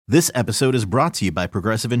This episode is brought to you by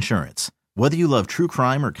Progressive Insurance. Whether you love true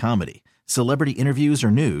crime or comedy, celebrity interviews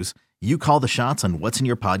or news, you call the shots on what's in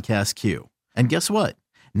your podcast queue. And guess what?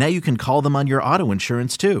 Now you can call them on your auto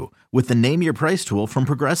insurance too with the Name Your Price tool from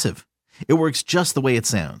Progressive. It works just the way it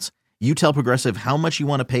sounds. You tell Progressive how much you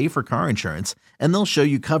want to pay for car insurance, and they'll show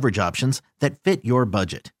you coverage options that fit your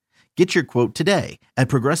budget. Get your quote today at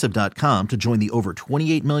Progressive.com to join the over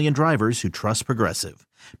 28 million drivers who trust Progressive.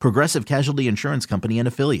 Progressive Casualty Insurance Company and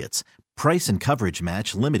Affiliates. Price and coverage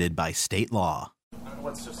match limited by state law.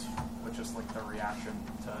 What's just like the reaction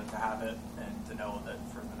to have it and to know that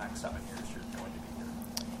for the next 7 years you're going to be here?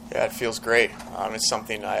 Yeah, it feels great. It's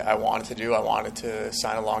something I wanted to do. I wanted to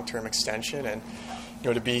sign a long-term extension, and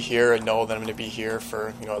to be here and know that I'm going to be here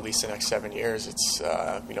for at least the next 7 years. It's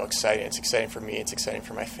exciting. It's exciting for me. It's exciting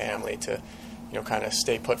for my family to kind of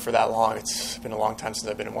stay put for that long. It's been a long time since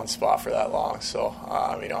I've been in one spot for that long. So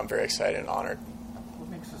I'm very excited and honored. What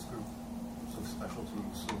makes this group so special to you?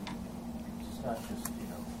 So it's not just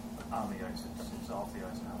on the ice; it's off the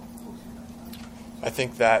ice now. I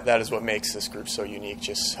think that is what makes this group so unique.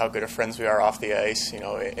 Just how good of friends we are off the ice.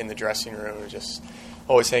 In the dressing room, we're just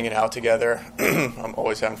always hanging out together. I'm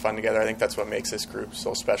always having fun together. I think that's what makes this group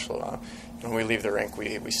so special. When we leave the rink,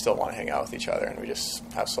 we still want to hang out with each other, and we just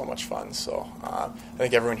have so much fun. So I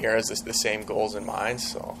think everyone here has the same goals in mind.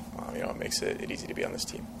 So it makes it easy to be on this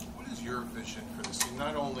team. What is your vision for this team?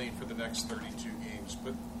 Not only for the next 32 games,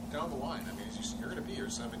 but down the line. I mean, you're going to be here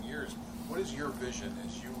 7 years. What is your vision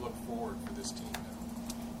as you look forward for this team now?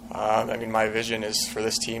 My vision is for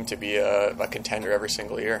this team to be a contender every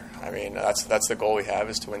single year. That's the goal we have,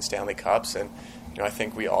 is to win Stanley Cups, and I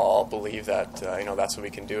think we all believe that that's what we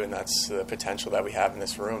can do, and that's the potential that we have in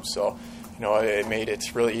this room. So it made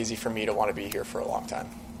it really easy for me to want to be here for a long time.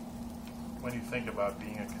 When you think about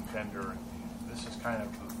being a contender, this is kind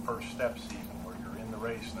of the first steps even, where you're in the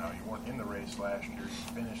race now. You weren't in the race last year.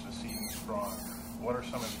 You finished the season strong. What are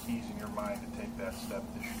some of the keys in your mind to take that step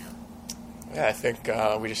this year? Yeah, I think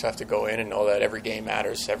we just have to go in and know that every game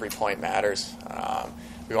matters, every point matters.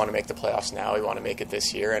 We want to make the playoffs now. We want to make it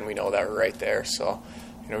this year, and we know that we're right there. So,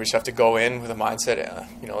 we just have to go in with a mindset,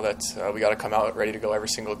 that we got to come out ready to go every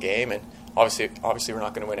single game. And obviously, we're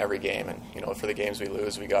not going to win every game. And for the games we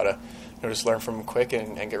lose, we got to just learn from them quick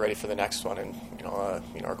and get ready for the next one. And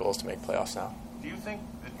our goal is to make playoffs now. Do you think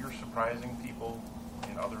that you're surprising people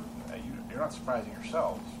in other? You're not surprising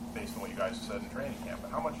yourselves based on what you guys said in training camp,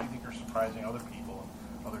 but how much do you think you're surprising other people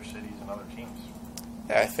in other cities and other teams?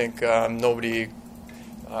 Yeah, I think nobody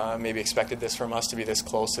maybe expected this from us to be this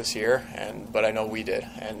close this year, but I know we did,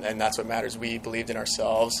 and that's what matters. We believed in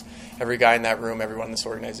ourselves. Every guy in that room, everyone in this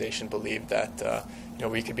organization believed that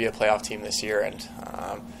we could be a playoff team this year, and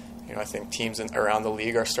I think teams around the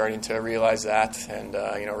league are starting to realize that and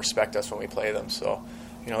respect us when we play them. So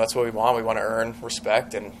that's what we want. We want to earn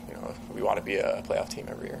respect, and we want to be a playoff team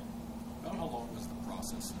every year. About how long was the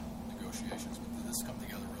process of negotiations? Did this come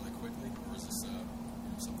together really quickly, or was this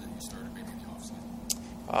something you started maybe in the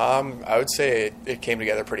offseason? I would say it came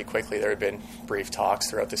together pretty quickly. There had been brief talks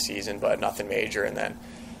throughout the season, but nothing major. And then,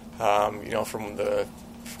 from the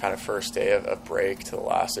kind of first day of break to the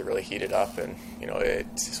last, it really heated up. And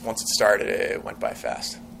once it started, it went by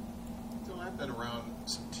fast. I've been around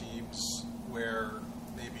some teams where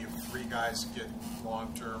maybe if three guys get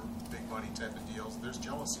long-term, big money type of deals, there's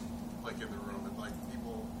jealousy, like in the room, and like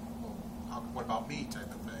people, well, what about me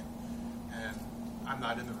type of thing. And I'm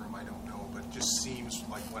not in the room, I don't know, but it just seems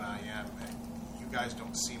like when I am, and you guys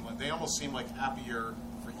don't seem like, they almost seem like happier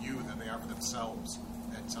for you than they are for themselves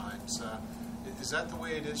at times. Is that the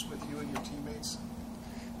way it is with you and your teammates?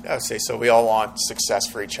 I would say so. We all want success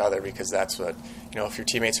for each other, because that's what, if your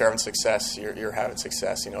teammates are having success, you're having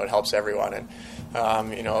success. It helps everyone. And, I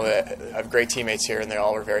have great teammates here, and they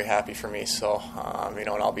all were very happy for me. So, and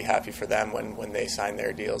I'll be happy for them when they sign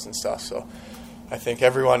their deals and stuff. So I think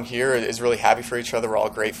everyone here is really happy for each other. We're all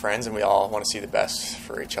great friends, and we all want to see the best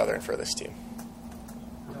for each other and for this team.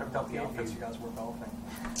 Talk about the outfits you guys were developing.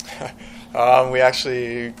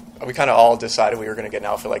 We kind of all decided we were going to get an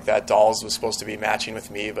outfit like that. Dolls was supposed to be matching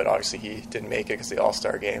with me, but obviously he didn't make it because of the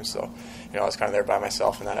All-Star game. So, I was kind of there by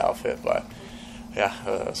myself in that outfit. But, yeah,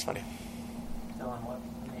 it was funny. Dylan, what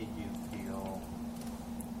made you feel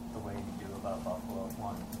the way you do about Buffalo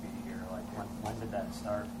wanting to be here? Like, when did that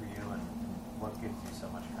start for you, and what gives you so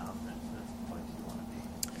much confidence that it's the place you want to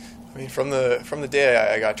be? From the day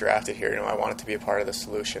I got drafted here, I wanted to be a part of the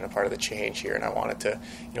solution, a part of the change here, and I wanted to,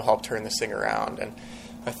 help turn this thing around. And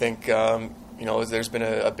I think, there's been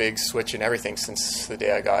a big switch in everything since the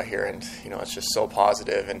day I got here, and it's just so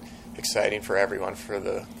positive and exciting for everyone, for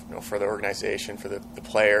the organization, for the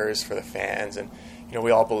players, for the fans, and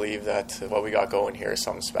we all believe that what we got going here is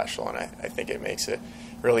something special, and I think it makes it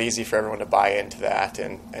really easy for everyone to buy into that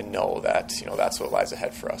and know that, that's what lies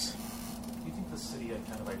ahead for us. Do you think the city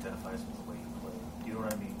kind of identifies with the way you play? You know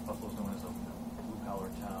what I mean? Buffalo's known as a blue-collar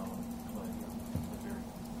town, a very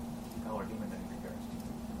blue-collar team in many regards. Do you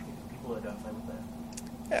think people identify with that?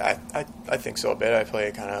 Yeah, I think so a bit. I play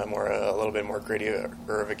kind of a little bit more grittier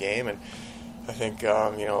of a game, and I think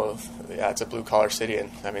it's a blue collar city,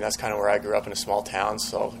 and I mean that's kind of where I grew up, in a small town.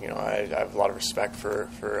 So I have a lot of respect for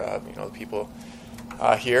the people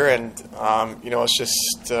here, and it's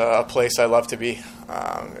just a place I love to be,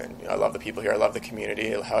 and I love the people here. I love the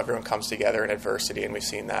community, how everyone comes together in adversity, and we've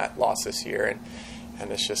seen that lots this year,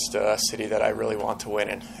 and it's just a city that I really want to win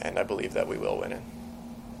in, and I believe that we will win in.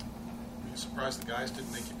 Were you surprised the guys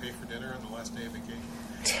didn't make you pay for dinner on the last day of vacation?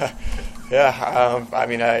 Yeah,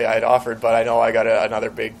 I'd offered, but I know I got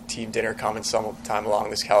another big team dinner coming sometime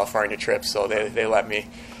along this California trip, so they let me,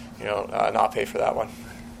 not pay for that one.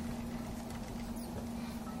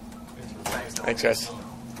 Thanks, guys.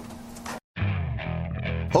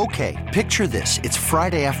 Okay, picture this. It's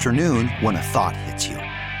Friday afternoon when a thought hits you.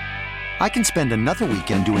 I can spend another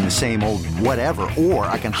weekend doing the same old whatever, or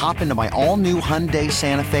I can hop into my all-new Hyundai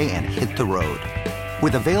Santa Fe and hit the road.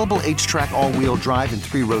 With available H-Track all-wheel drive and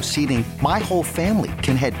 3-row seating, my whole family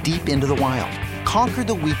can head deep into the wild. Conquer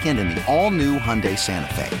the weekend in the all-new Hyundai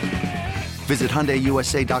Santa Fe. Visit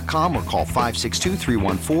HyundaiUSA.com or call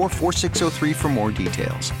 562-314-4603 for more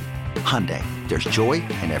details. Hyundai, there's joy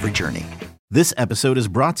in every journey. This episode is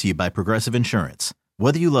brought to you by Progressive Insurance.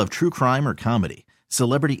 Whether you love true crime or comedy,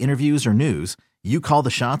 celebrity interviews or news, you call the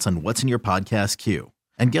shots on what's in your podcast queue.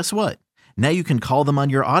 And guess what? Now you can call them on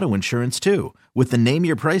your auto insurance too, with the Name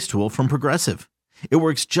Your Price tool from Progressive. It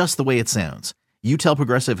works just the way it sounds. You tell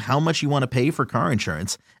Progressive how much you want to pay for car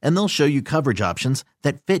insurance, and they'll show you coverage options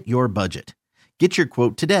that fit your budget. Get your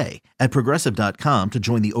quote today at Progressive.com to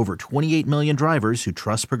join the over 28 million drivers who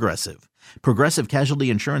trust Progressive. Progressive Casualty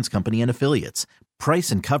Insurance Company and Affiliates. Price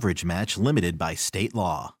and coverage match limited by state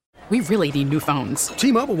law. We really need new phones.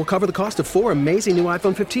 T-Mobile will cover the cost of 4 amazing new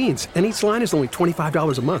iPhone 15s, and each line is only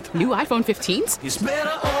 $25 a month. New iPhone 15s? It's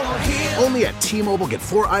better over here. Only at T-Mobile, get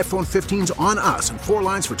 4 iPhone 15s on us and 4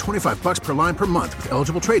 lines for $25 per line per month with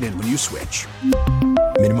eligible trade-in when you switch.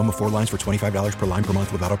 Minimum of 4 lines for $25 per line per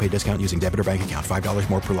month with autopay discount using debit or bank account. $5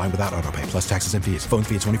 more per line without autopay, plus taxes and fees. Phone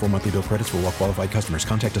fee at 24 monthly bill credits for well-qualified customers.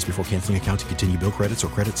 Contact us before canceling account to continue bill credits or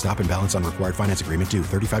credit stop and balance on required finance agreement due.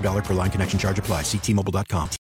 $35 per line connection charge applies. See T-Mobile.com.